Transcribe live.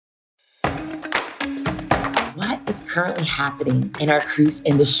is currently happening in our cruise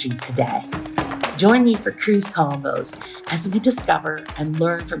industry today. Join me for Cruise Convos as we discover and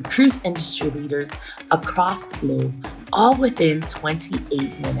learn from cruise industry leaders across the globe, all within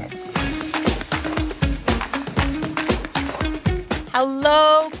 28 minutes.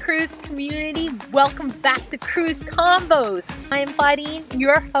 Hello, cruise community. Welcome back to Cruise Convos. I am Claudine,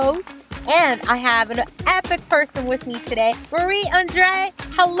 your host, and I have an epic person with me today, Marie-Andrée.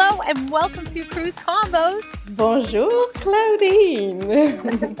 Hello, and welcome to Cruise Convos. Bonjour, Claudine.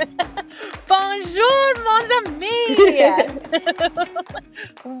 Bonjour, mon ami.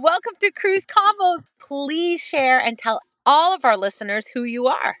 Welcome to Cruise Convos. Please share and tell all of our listeners who you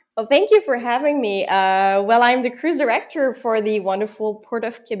are. Well, thank you for having me. I'm the cruise director for the wonderful Port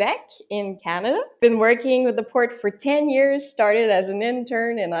of Quebec in Canada. Been working with the port for 10 years, started as an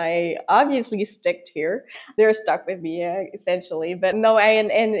intern, and I obviously sticked here. They're stuck with me, essentially. But no,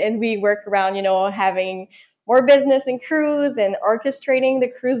 and we work around, having more business in cruise and orchestrating the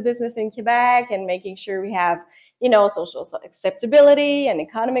cruise business in Quebec and making sure we have social acceptability and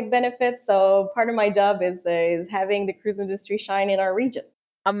economic benefits. So part of my job is having the cruise industry shine in our region.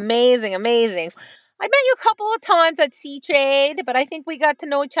 Amazing. I met you a couple of times at Sea Trade, but I think we got to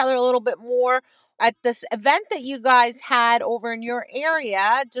know each other a little bit more at this event that you guys had over in your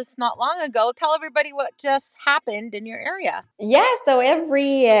area just not long ago. Tell everybody what just happened in your area. Yeah, so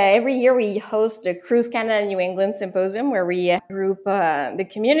every year we host a Cruise Canada New England symposium where we group the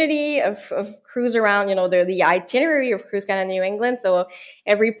community of cruise around, the itinerary of Cruise Canada New England. So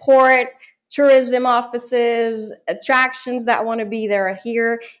every port, tourism offices, attractions that want to be there are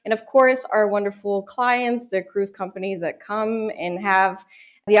here. And of course, our wonderful clients, the cruise companies that come and have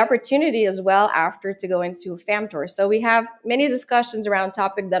the opportunity as well after to go into a fam tour. So we have many discussions around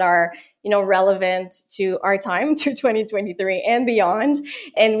topics that are, relevant to our time, to 2023 and beyond.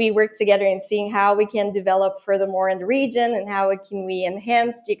 And we work together in seeing how we can develop furthermore in the region and how can we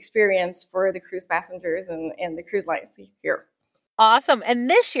enhance the experience for the cruise passengers and the cruise lines here. Awesome. And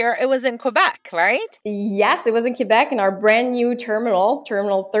this year it was in Quebec, right? Yes, it was in Quebec in our brand new terminal,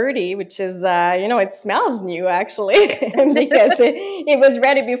 Terminal 30, which is, it smells new actually because it was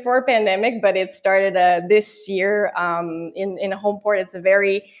ready before pandemic, but it started this year in Homeport. It's a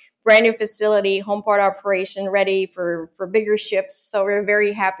very brand new facility, Homeport operation, ready for bigger ships. So we're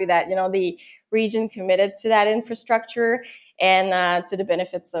very happy that, the region committed to that infrastructure and to the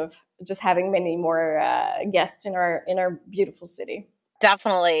benefits of just having many more guests in our beautiful city.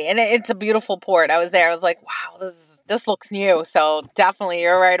 Definitely. And it's a beautiful port. I was there. I was like, wow, this looks new. So definitely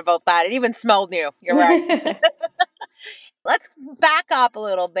you're right about that. It even smelled new. You're right. Let's back up a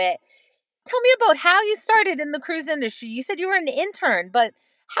little bit. Tell me about how you started in the cruise industry. You said you were an intern, but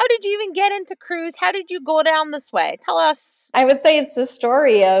how did you even get into cruise? How did you go down this way? Tell us. I would say it's a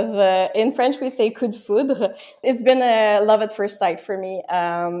story of, in French, we say coup de foudre. It's been a love at first sight for me.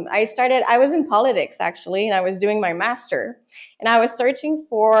 I was in politics actually, and I was doing my master, and I was searching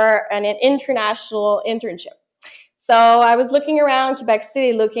for an international internship. So I was looking around Quebec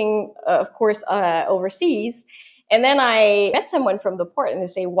City, looking, of course, overseas. And then I met someone from the port and they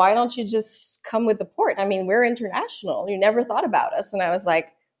say, why don't you just come with the port? I mean, we're international. You never thought about us. And I was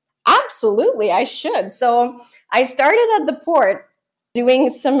like, absolutely, I should. So I started at the port doing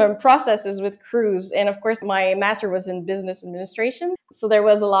some processes with cruise. And of course, my master was in business administration. So there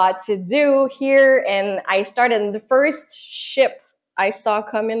was a lot to do here. And I started in the first ship I saw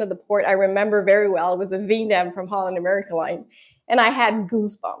come into the port. I remember very well. It was a V-NAM from Holland America Line. And I had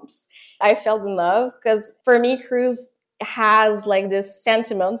goosebumps. I fell in love because for me, cruise has like this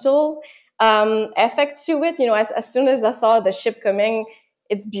sentimental effect to it. As soon as I saw the ship coming,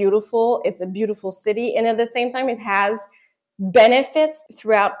 it's beautiful. It's a beautiful city. And at the same time, it has benefits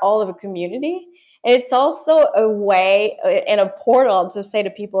throughout all of a community. And it's also a way and a portal to say to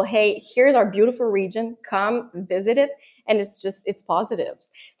people, hey, here's our beautiful region. Come visit it. And it's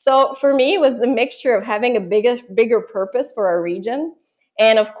positives. So for me, it was a mixture of having a bigger purpose for our region.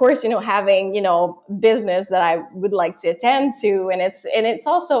 And of course, having, business that I would like to attend to. And it's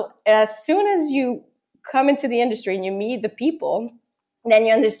also, as soon as you come into the industry and you meet the people, then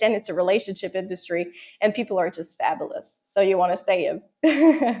you understand it's a relationship industry and people are just fabulous. So you want to stay in.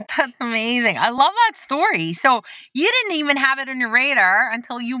 That's amazing. I love that story. So you didn't even have it on your radar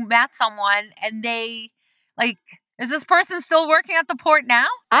until you met someone and they is this person still working at the port now?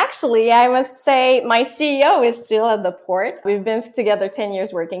 Actually, I must say my CEO is still at the port. We've been together 10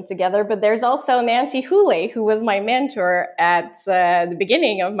 years working together, but there's also Nancy Hooley, who was my mentor at the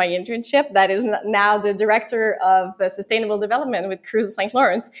beginning of my internship. That is now the director of sustainable development with Cruises St.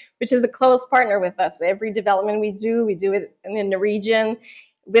 Lawrence, which is a close partner with us. So every development we do it in the region.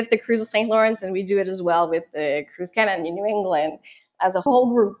 with the Cruise of St. Lawrence, and we do it as well with the Cruise Canada in New England as a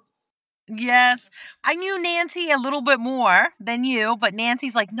whole group. Yes. I knew Nancy a little bit more than you, but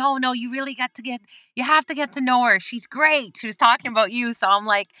Nancy's like, no, you have to get to know her. She's great. She was talking about you. So I'm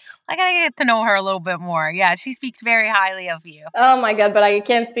like, I got to get to know her a little bit more. Yeah, she speaks very highly of you. Oh my God, but I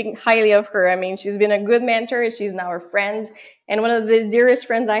can't speak highly of her. I mean, she's been a good mentor. She's now a friend and one of the dearest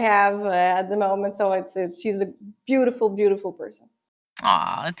friends I have at the moment. So she's a beautiful, beautiful person.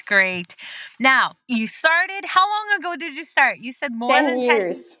 Oh, it's great. Now, you started, how long ago did you start? You said more 10 than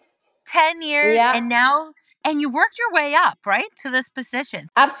years. 10 years. Yeah. And now, and you worked your way up, right, to this position.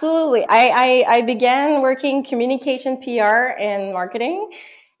 Absolutely. I began working communication, PR, and marketing.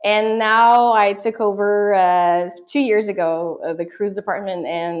 And now I took over 2 years ago the cruise department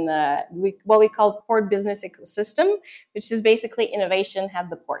and what we call port business ecosystem, which is basically innovation at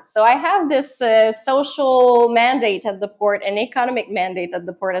the port. So I have this social mandate at the port and economic mandate at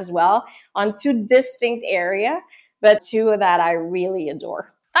the port as well on two distinct areas, but two that I really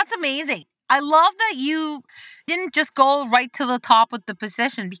adore. That's amazing. I love that you didn't just go right to the top with the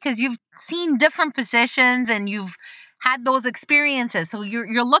position because you've seen different positions and you've had those experiences. So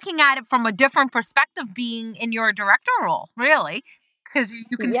you're looking at it from a different perspective being in your director role, really, because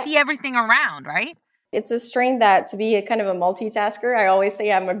you can Yeah. see everything around, right? It's a strength that to be a kind of a multitasker. I always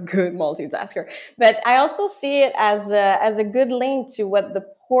say I'm a good multitasker, but I also see it as a good link to what the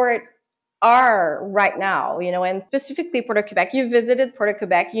port are right now, and specifically Port of Quebec. You visited Port of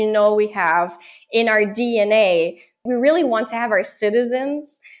Quebec, we have in our DNA, we really want to have our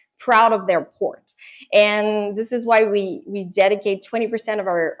citizens proud of their port. And this is why we dedicate 20% of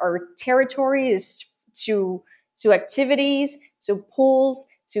our territory is to activities, to pools,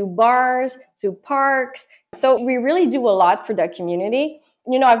 to bars, to parks. So we really do a lot for the community.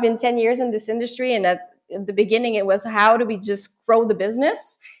 I've been 10 years in this industry, and at the beginning it was how do we just grow the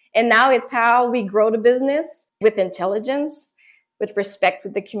business? And now it's how we grow the business with intelligence, with respect for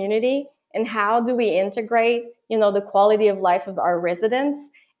the community, and how do we integrate, the quality of life of our residents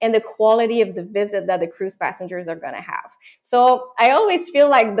and the quality of the visit that the cruise passengers are going to have. So I always feel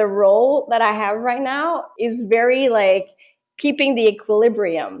like the role that I have right now is very like keeping the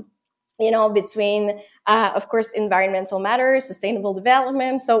equilibrium, between, of course, environmental matters, sustainable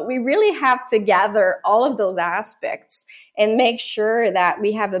development. So we really have to gather all of those aspects and make sure that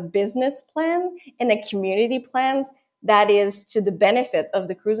we have a business plan and a community plan that is to the benefit of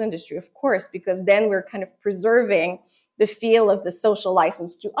the cruise industry, of course, because then we're kind of preserving the feel of the social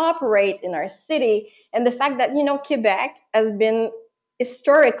license to operate in our city. And the fact that, Quebec has been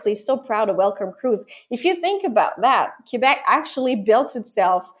historically so proud to welcome cruise. If you think about that, Quebec actually built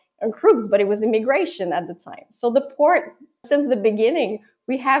itself on cruise, but it was immigration at the time. So the port, since the beginning,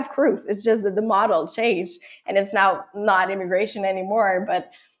 we have cruise. It's just that the model changed and it's now not immigration anymore.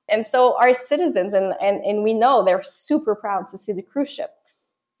 And so our citizens, and we know they're super proud to see the cruise ship.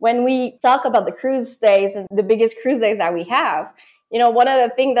 When we talk about the cruise days and the biggest cruise days that we have, one of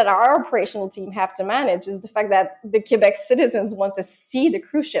the things that our operational team have to manage is the fact that the Quebec citizens want to see the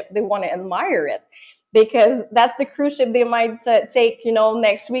cruise ship. They want to admire it because that's the cruise ship they might take,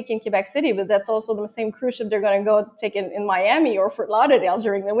 next week in Quebec City, but that's also the same cruise ship they're going to go to take in Miami or Fort Lauderdale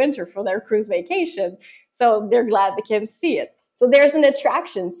during the winter for their cruise vacation. So they're glad they can see it. So there's an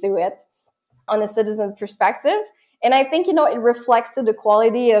attraction to it on a citizen's perspective. And I think, it reflects to the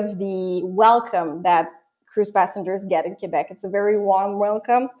quality of the welcome that cruise passengers get in Quebec. It's a very warm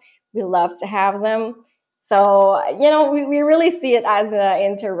welcome. We love to have them. So, we really see it as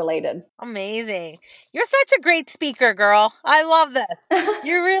interrelated. Amazing. You're such a great speaker, girl. I love this.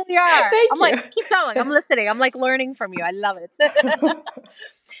 You really are. Thank I'm you. like, keep going. I'm listening. I'm like learning from you. I love it.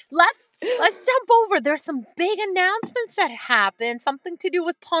 Let's jump over. There's some big announcements that happened, something to do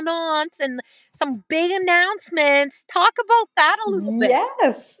with Ponant and some big announcements. Talk about that a little bit.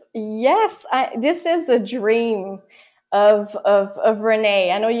 Yes. This is a dream of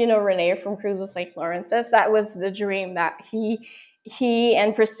Renee. I know you know Renee from Cruise of St. Lawrence. That was the dream that he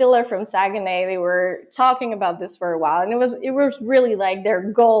and Priscilla from Saguenay, they were talking about this for a while, and it was really like their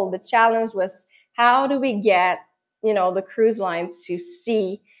goal. The challenge was how do we get the cruise lines to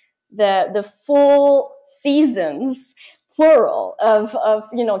see the full seasons plural of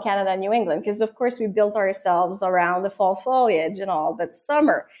Canada and New England, because of course we built ourselves around the fall foliage and all, but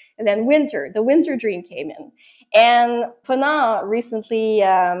summer and then winter, the winter dream came in. And Ponant recently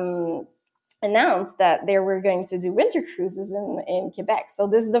announced that they were going to do winter cruises in Quebec. So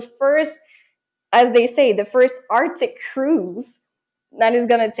this is the first, as they say, the first Arctic cruise that is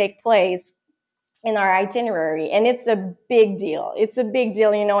going to take place in our itinerary. And it's a big deal. It's a big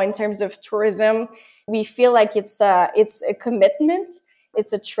deal, in terms of tourism. We feel like it's a commitment.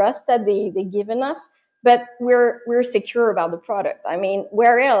 It's a trust that they given us, but we're secure about the product. I mean,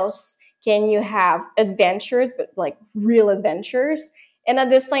 where else can you have adventures, but like real adventures, and at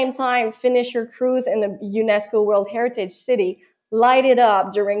the same time finish your cruise in a UNESCO World Heritage City, light it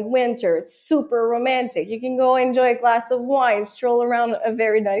up during winter? It's super romantic. You can go enjoy a glass of wine, stroll around a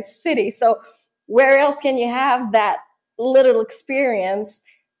very nice city. So where else can you have that little experience?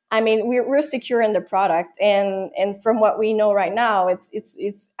 I mean, we're secure in the product, and from what we know right now, it's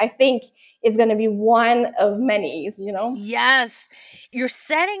I think it's going to be one of many, you know. Yes, you're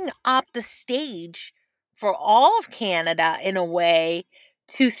setting up the stage for all of Canada in a way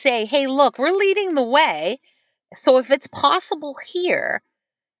to say, hey, look, we're leading the way. So if it's possible here,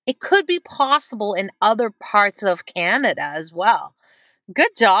 it could be possible in other parts of Canada as well.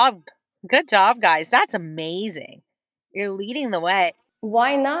 Good job. Good job, guys. That's amazing. You're leading the way.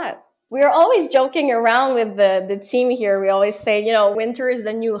 Why not? We're always joking around with the team here. We always say, you know, winter is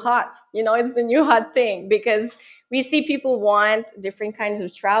the new hot. You know, it's the new hot thing, because we see people want different kinds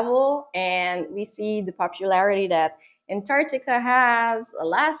of travel, and we see the popularity that Antarctica has,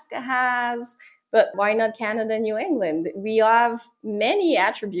 Alaska has, but why not Canada and New England? We have many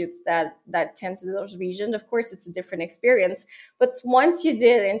attributes that tend to those regions. Of course, it's a different experience, but once you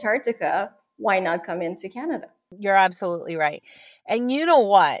did Antarctica, why not come into Canada? You're absolutely right. And you know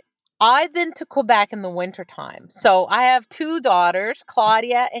what? I've been to Quebec in the wintertime. So I have two daughters,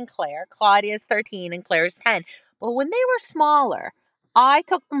 Claudia and Claire. Claudia's 13 and Claire's 10. But when they were smaller, I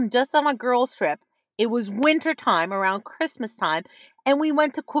took them just on a girls' trip. It was wintertime around Christmas time, and we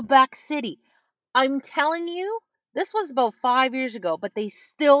went to Quebec City. I'm telling you, this was about 5 years ago, but they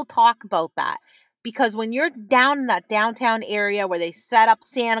still talk about that. Because when you're down in that downtown area where they set up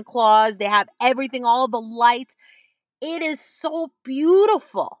Santa Claus, they have everything, all the lights, it is so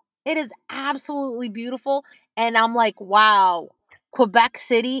beautiful. It is absolutely beautiful. And I'm like, wow, Quebec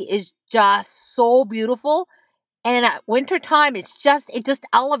City is just so beautiful. And at wintertime, it just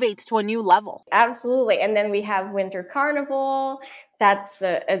elevates to a new level. Absolutely. And then we have Winter Carnival. It's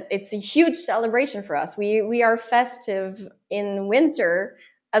a huge celebration for us. We are festive in winter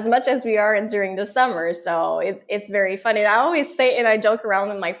as much as we are during the summer. So it's very funny. And I always say, and I joke around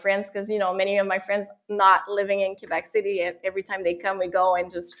with my friends, because, you know, many of my friends not living in Quebec City, and every time they come, we go and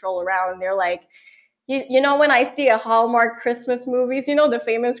just stroll around. And they're like, you know, when I see a Hallmark Christmas movies, you know, the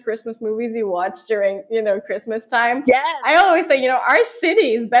famous Christmas movies you watch during, you know, Christmas time. Yes. I always say, you know, our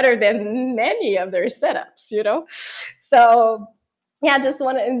city is better than many of their setups, you know? So yeah, just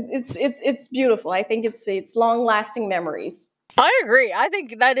want to, it's beautiful. I think it's long lasting memories. I agree. I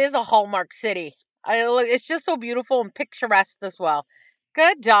think that is a Hallmark city. It's just so beautiful and picturesque as well.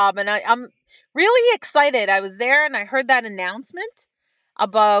 Good job. And I'm really excited. I was there and I heard that announcement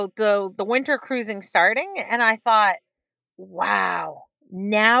about the winter cruising starting. And I thought, wow,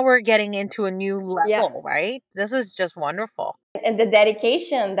 now we're getting into a new Yeah. level, right? This is just wonderful. And the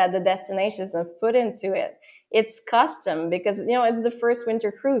dedication that the destinations have put into it, it's custom, because, you know, it's the first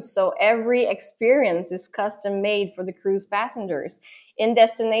winter cruise, so every experience is custom made for the cruise passengers in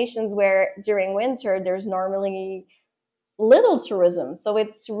destinations where during winter there's normally little tourism. So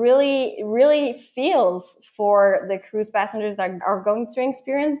it's really feels for the cruise passengers that are going to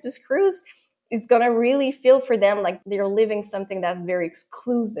experience this cruise, it's going to really feel for them like they're living something that's very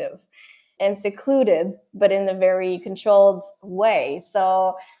exclusive and secluded, but in a very controlled way.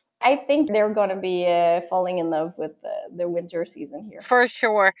 So I think they're going to be falling in love with the winter season here. For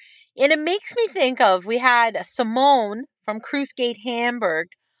sure. And it makes me think of, we had Simone from Cruise Gate Hamburg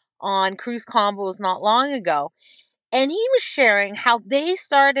on Cruise Convos not long ago. And he was sharing how they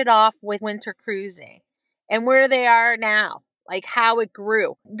started off with winter cruising and where they are now, like how it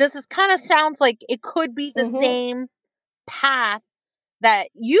grew. This is kind of sounds like it could be the same path that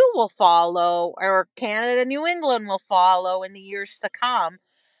you will follow, or Canada, New England will follow in the years to come.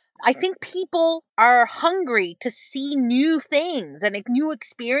 I think people are hungry to see new things and new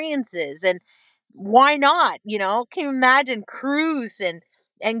experiences, and why not? You know, can you imagine cruise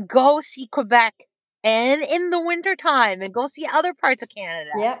and go see Quebec and in the wintertime and go see other parts of Canada?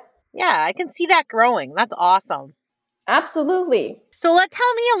 Yeah. Yeah, I can see that growing. That's awesome. Absolutely. So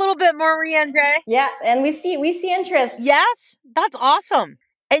tell me a little bit more, Marie-Andrée. Yeah, and we see interest. Yes, that's awesome.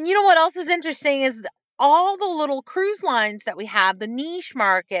 And you know what else is interesting is all the little cruise lines that we have, the niche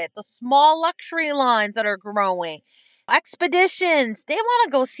market, the small luxury lines that are growing, expeditions, they want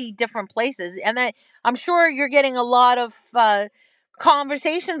to go see different places. And I'm sure you're getting a lot of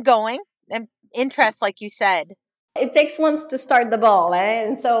conversations going and interest, like you said. It takes once to start the ball, eh?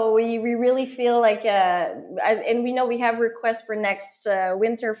 And so we really feel like, and we know we have requests for next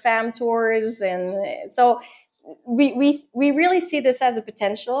winter fam tours, and so we really see this as a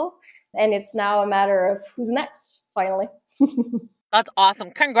potential, and it's now a matter of who's next, finally. That's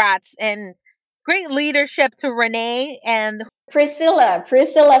awesome. Congrats. And great leadership to Renee and Priscilla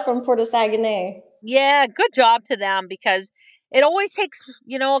from Port of Saguenay. yeah, good job to them, because it always takes,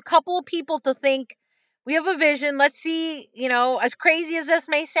 a couple of people to think we have a vision. Let's see, as crazy as this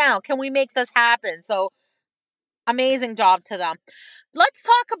may sound, can we make this happen? So amazing job to them. Let's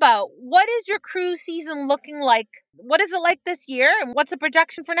talk about, what is your cruise season looking like? What is it like this year, and what's the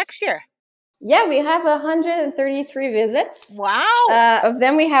projection for next year? Yeah, we have 133 visits. Wow. Of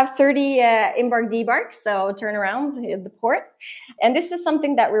them, we have 30 embark-debarks, so turnarounds at the port. And this is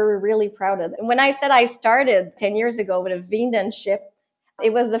something that we were really proud of. And when I said I started 10 years ago with a Vinden ship,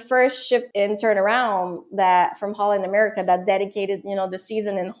 it was the first ship in turnaround that from Holland America that dedicated, the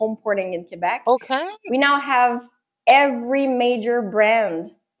season in home porting in Quebec. Okay. We now have every major brand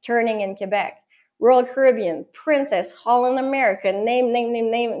turning in Quebec. Royal Caribbean, Princess, Holland America,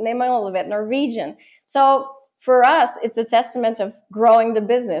 name all of it, Norwegian. So for us, it's a testament of growing the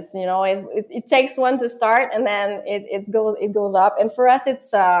business. It takes one to start, and then it goes up. And for us,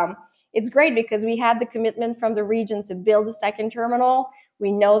 it's great because we had the commitment from the region to build a second terminal.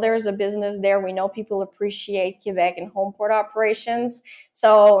 We know there's a business there. We know people appreciate Quebec and home port operations.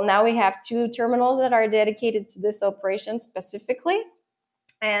 So now we have 2 terminals that are dedicated to this operation specifically.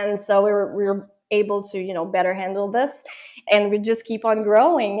 And so we're able to, better handle this, and we just keep on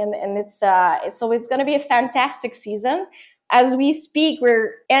growing. And it's going to be a fantastic season. As we speak,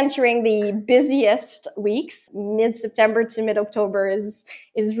 we're entering the busiest weeks. Mid-September to mid-October is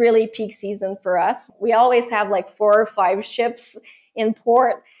really peak season for us. We always have like 4 or 5 ships in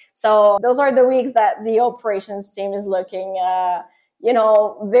port. So those are the weeks that the operations team is looking,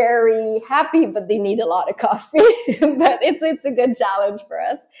 very happy, but they need a lot of coffee. But it's a good challenge for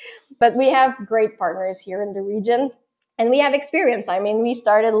us. But we have great partners here in the region, and we have experience. I mean, we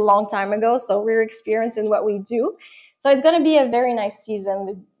started a long time ago, so we're experienced in what we do. So it's going to be a very nice season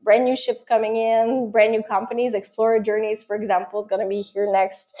with brand new ships coming in, brand new companies. Explorer Journeys, for example, is going to be here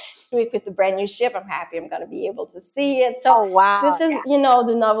next week with the brand new ship. I'm happy I'm going to be able to see it. So wow. This is,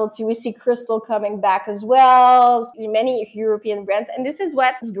 the novelty. We see Crystal coming back as well, many European brands. And this is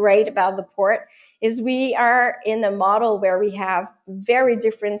what's great about the port, is we are in a model where we have very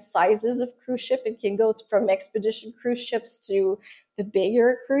different sizes of cruise ship. It can go from expedition cruise ships to the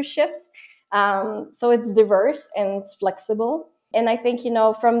bigger cruise ships. So it's diverse and it's flexible. And I think,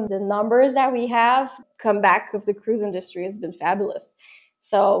 from the numbers that we have, comeback of the cruise industry has been fabulous.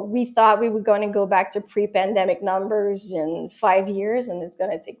 So we thought we were going to go back to pre-pandemic numbers in 5 years, and it's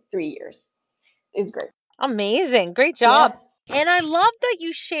going to take 3 years. It's great. Amazing. Great job. Yeah. And I love that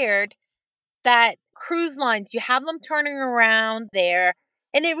you shared that cruise lines, you have them turning around there,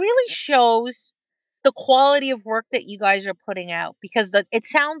 and it really shows the quality of work that you guys are putting out, because it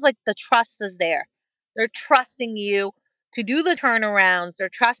sounds like the trust is there. They're trusting you to do the turnarounds. They're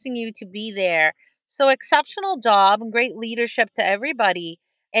trusting you to be there. So exceptional job and great leadership to everybody.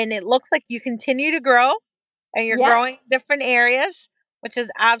 And it looks like you continue to grow, and you're growing different areas, which is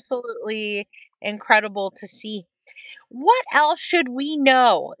absolutely incredible to see. What else should we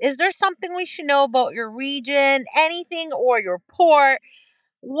know? Is there something we should know about your region, anything, or your port?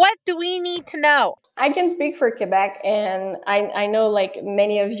 What do we need to know? I can speak for Quebec, and I know like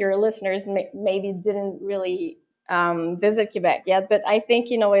many of your listeners maybe didn't really visit Quebec yet, but I think,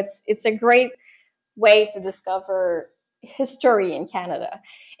 it's a great way to discover history in Canada.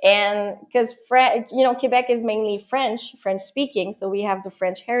 And because, Quebec is mainly French speaking, so we have the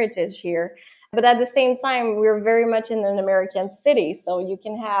French heritage here. But at the same time, we're very much in an American city. So you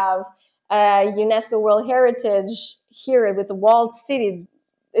can have UNESCO World Heritage here with the walled city.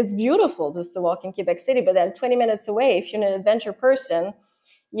 It's beautiful just to walk in Quebec City, but then 20 minutes away, if you're an adventure person,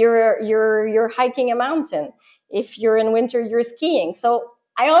 you're hiking a mountain. If you're in winter, you're skiing. So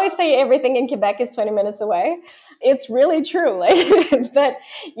I always say everything in Quebec is 20 minutes away. It's really true. But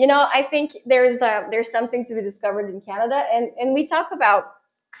I think there's something to be discovered in Canada, and we talk about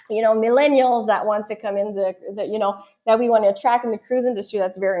millennials that want to come in that we want to attract in the cruise industry.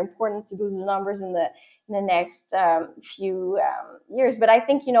 That's very important to boost the numbers in the next few years. But I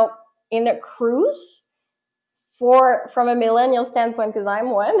think in a cruise, from a millennial standpoint, because I'm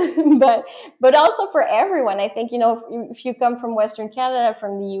one, but also for everyone. I think if you come from Western Canada,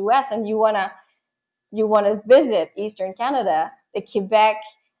 from the US, and you wanna visit Eastern Canada, the Quebec,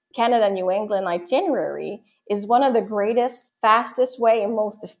 Canada, New England itinerary is one of the greatest, fastest way and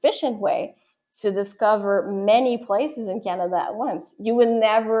most efficient way to discover many places in Canada at once. You would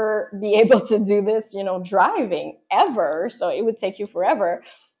never be able to do this, driving ever. So it would take you forever.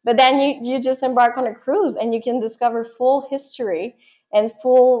 But then you just embark on a cruise and you can discover full history and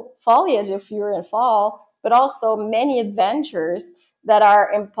full foliage if you're in fall, but also many adventures that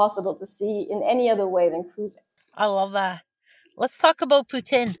are impossible to see in any other way than cruising. I love that. Let's talk about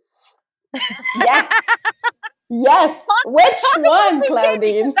poutine. Yeah. Yes. Which Talk about one, poutine because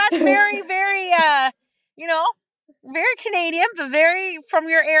Claudine? that's very, very, you know, very Canadian, but very from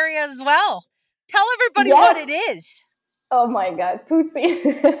your area as well. Tell everybody what it Yes. is. Oh my God, poutine.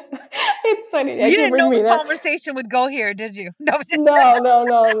 It's funny. You I can didn't bring know me the that. conversation would go here, did you? No. No, no,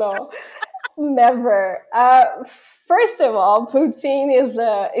 no, no. Never. First of all, poutine is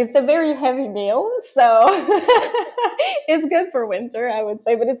it's a very heavy meal, so it's good for winter, I would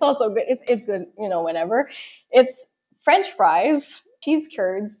say, but it's also good. It's good, whenever. It's French fries, cheese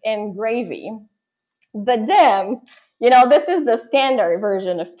curds, and gravy. But then, this is the standard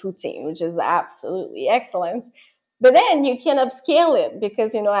version of poutine, which is absolutely excellent. But then you can upscale it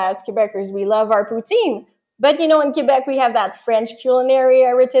because, as Quebecers, we love our poutine. But, in Quebec, we have that French culinary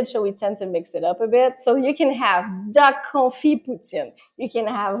heritage, so we tend to mix it up a bit. So you can have duck confit poutine. You can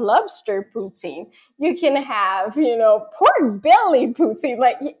have lobster poutine. You can have, pork belly poutine.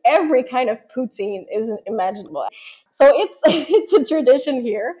 Like every kind of poutine is imaginable. So it's it's a tradition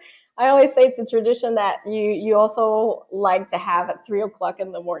here. I always say it's a tradition that you also like to have at 3 o'clock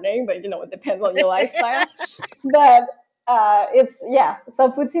in the morning, but it depends on your lifestyle. But it's. So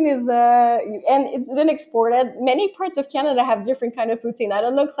poutine is and it's been exported. Many parts of Canada have different kind of poutine. I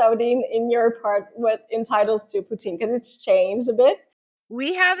don't know, Claudine, in your part, what entitles to poutine because it's changed a bit.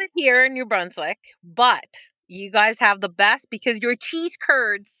 We have it here in New Brunswick, but you guys have the best because your cheese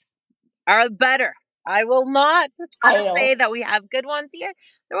curds are better. I will not try I to say know. that we have good ones here.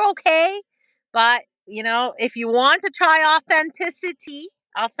 They're okay, but if you want to try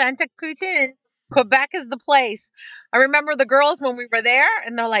authentic poutine, Quebec is the place. I remember the girls when we were there,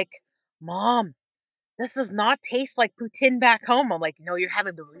 and they're like, "Mom, this does not taste like poutine back home." I'm like, "No, you're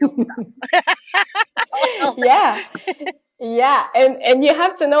having the real stuff." Yeah. Yeah, and you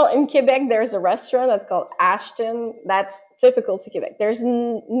have to know in Quebec there's a restaurant that's called Ashton. That's typical to Quebec. There's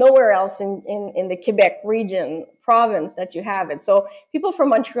nowhere else in the Quebec region province that you have it. So people from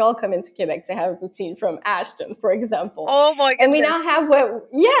Montreal come into Quebec to have poutine from Ashton, for example. Oh my And we goodness!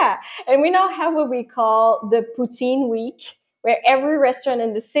 now have what we call the Poutine Week, where every restaurant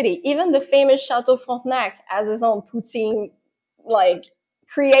in the city, even the famous Chateau Frontenac, has its own poutine like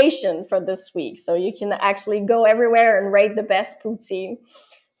creation for this week. So you can actually go everywhere and rate the best poutine.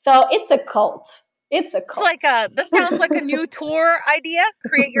 So it's a cult. It's a It's cult. like that sounds like a new tour idea.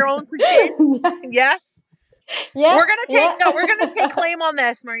 Create your own poutine. Yes. Yeah, yeah. We're gonna take claim on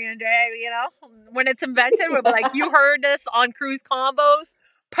this, Marie-Andrée. When it's invented, we'll be like, you heard this on Cruise Convos,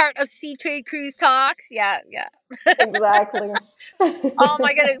 part of Sea Trade Cruise Talks. Yeah, yeah. Exactly. Oh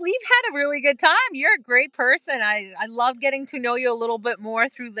my goodness, we've had a really good time. You're a great person. I love getting to know you a little bit more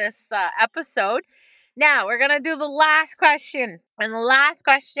through this episode. Now we're gonna do the last question, and the last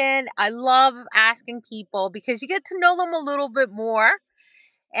question I love asking people because you get to know them a little bit more.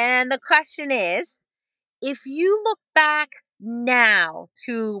 And the question is, if you look back now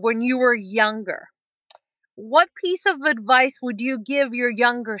to when you were younger, what piece of advice would you give your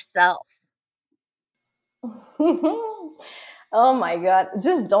younger self? Oh my God.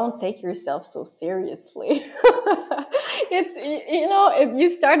 Just don't take yourself so seriously. If you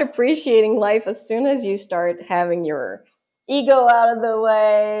start appreciating life as soon as you start having your ego out of the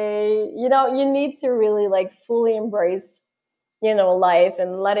way, you need to really like fully embrace, life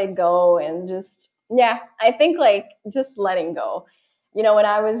and let it go and just, yeah, I think like just letting go. When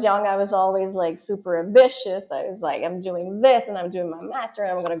I was young, I was always like super ambitious. I was like, I'm doing this and I'm doing my master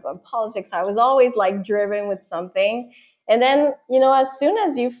and I'm going to go in politics. I was always like driven with something. And then, as soon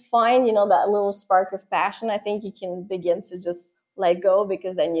as you find, that little spark of passion, I think you can begin to just let go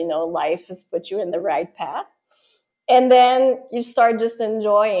because then, life has put you in the right path. And then you start just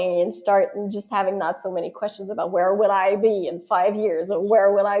enjoying and start just having not so many questions about where will I be in 5 years or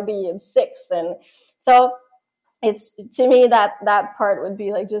where will I be in 6. And so it's, to me, that part would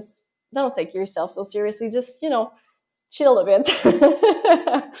be like, just don't take yourself so seriously. Just, chill a bit.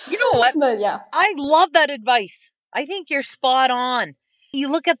 You know what? But yeah. I love that advice. I think you're spot on. You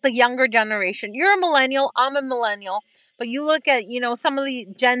look at the younger generation. You're a millennial, I'm a millennial, but you look at, some of the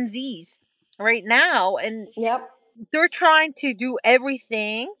Gen Zs right now and Yep. they're trying to do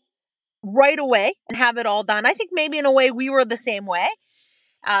everything right away and have it all done. I think maybe in a way we were the same way,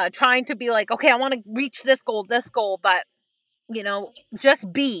 trying to be like, okay, I want to reach this goal, but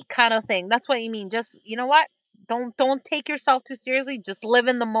just be kind of thing. That's what you mean. Just, what? Don't take yourself too seriously. Just live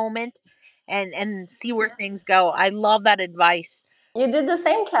in the moment and see where things go. I love that advice. You did the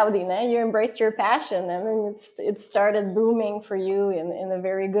same, Claudine. Eh? You embraced your passion. I mean, it started booming for you in a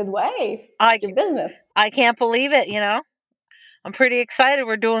very good way. Your business. I can't believe it. I'm pretty excited.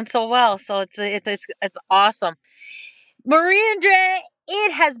 We're doing so well, so it's awesome. Marie-Andrée,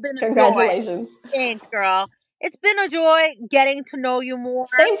 it has been a joy. Congratulations. Thanks, girl. It's been a joy getting to know you more.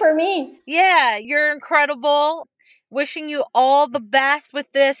 Same for me. Yeah, you're incredible. Wishing you all the best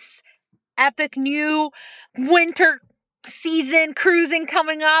with this epic new winter season cruising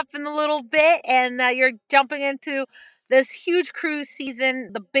coming up in a little bit. And you're jumping into this huge cruise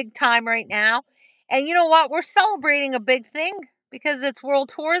season, the big time right now. And you know what? We're celebrating a big thing because it's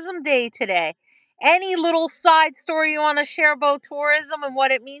World Tourism Day today. Any little side story you want to share about tourism and what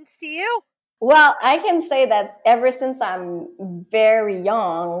it means to you? Well, I can say that ever since I'm very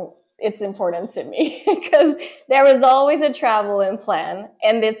young, it's important to me because there was always a travel in plan,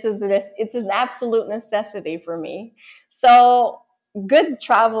 and it's an absolute necessity for me. So, good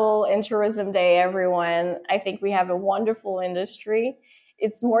travel and tourism day, everyone. I think we have a wonderful industry.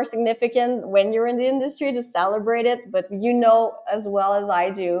 It's more significant when you're in the industry to celebrate it, but you know as well as I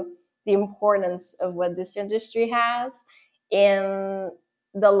do the importance of what this industry has in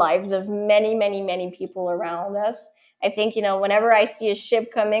the lives of many, many, many people around us. I think, whenever I see a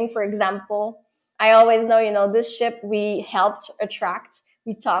ship coming, for example, I always know, this ship we helped attract.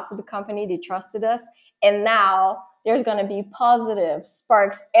 We talked with the company, they trusted us. And now there's going to be positive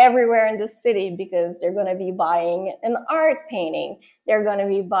sparks everywhere in the city because they're going to be buying an art painting. They're going to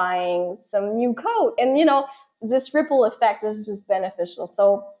be buying some new coat. And, this ripple effect is just beneficial.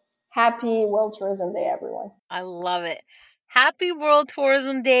 So happy World Tourism Day, everyone. I love it. Happy World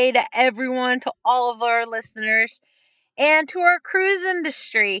Tourism Day to everyone, to all of our listeners, and to our cruise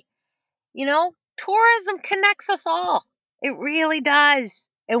industry. Tourism connects us all. It really does.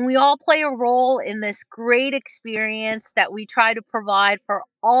 And we all play a role in this great experience that we try to provide for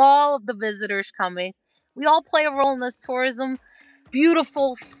all of the visitors coming. We all play a role in this tourism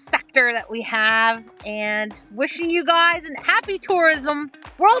beautiful sector that we have, and wishing you guys a happy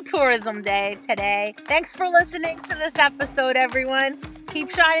World Tourism Day today. Thanks for listening to this episode, everyone. Keep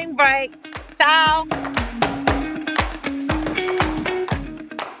shining bright. Ciao.